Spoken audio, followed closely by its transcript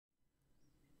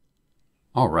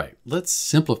All right, let's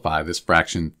simplify this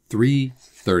fraction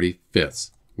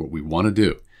 3/35. What we want to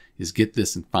do is get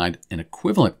this and find an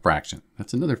equivalent fraction.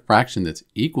 That's another fraction that's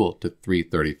equal to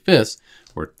 3/35,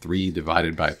 or 3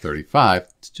 divided by 35.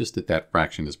 It's just that that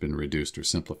fraction has been reduced or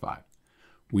simplified.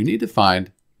 We need to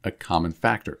find a common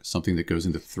factor, something that goes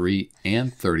into 3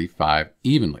 and 35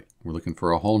 evenly. We're looking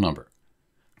for a whole number.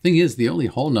 Thing is, the only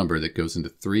whole number that goes into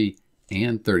 3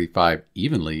 and 35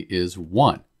 evenly is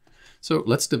 1. So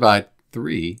let's divide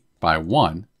 3 by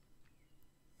 1.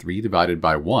 3 divided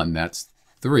by 1, that's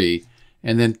 3.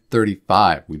 And then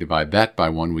 35, we divide that by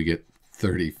 1, we get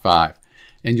 35.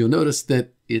 And you'll notice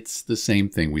that it's the same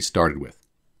thing we started with.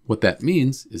 What that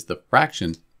means is the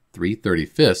fraction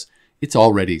 3/35, it's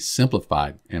already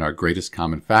simplified, and our greatest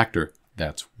common factor,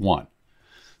 that's 1.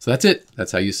 So that's it.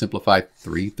 That's how you simplify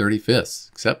 3/35,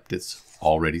 except it's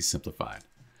already simplified.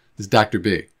 This is Dr.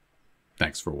 B.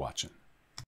 Thanks for watching.